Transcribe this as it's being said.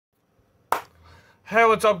Hey,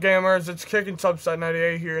 what's up, gamers? It's Kicking Subset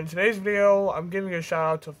 98 here. In today's video, I'm giving a shout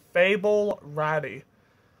out to Fable Ratty.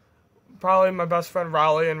 Probably my best friend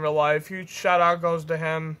Riley in real life. Huge shout out goes to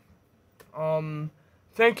him.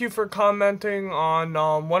 Thank you for commenting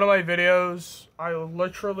on one of my videos. I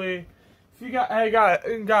literally,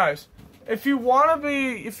 guys, if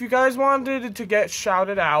you guys wanted to get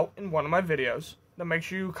shouted out in one of my videos, then make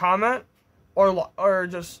sure you comment or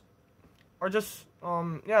just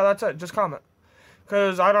yeah, that's it. Just comment.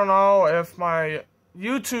 Because I don't know if my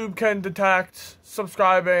YouTube can detect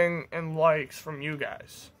subscribing and likes from you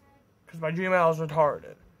guys. Because my Gmail is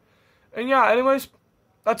retarded. And yeah, anyways,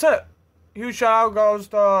 that's it. Huge shout out goes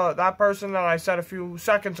to that person that I said a few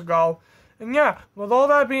seconds ago. And yeah, with all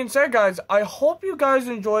that being said, guys, I hope you guys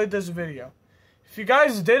enjoyed this video. If you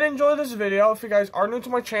guys did enjoy this video, if you guys are new to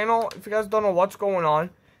my channel, if you guys don't know what's going on,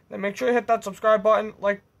 then make sure you hit that subscribe button,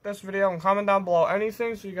 like this video, and comment down below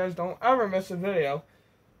anything so you guys don't ever miss a video.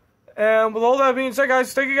 And with all that being said,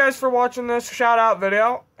 guys, thank you guys for watching this shout out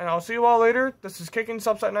video, and I'll see you all later. This is Kicking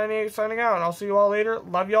Subset 98 signing out, and I'll see you all later.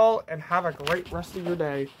 Love y'all, and have a great rest of your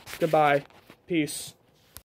day. Goodbye. Peace.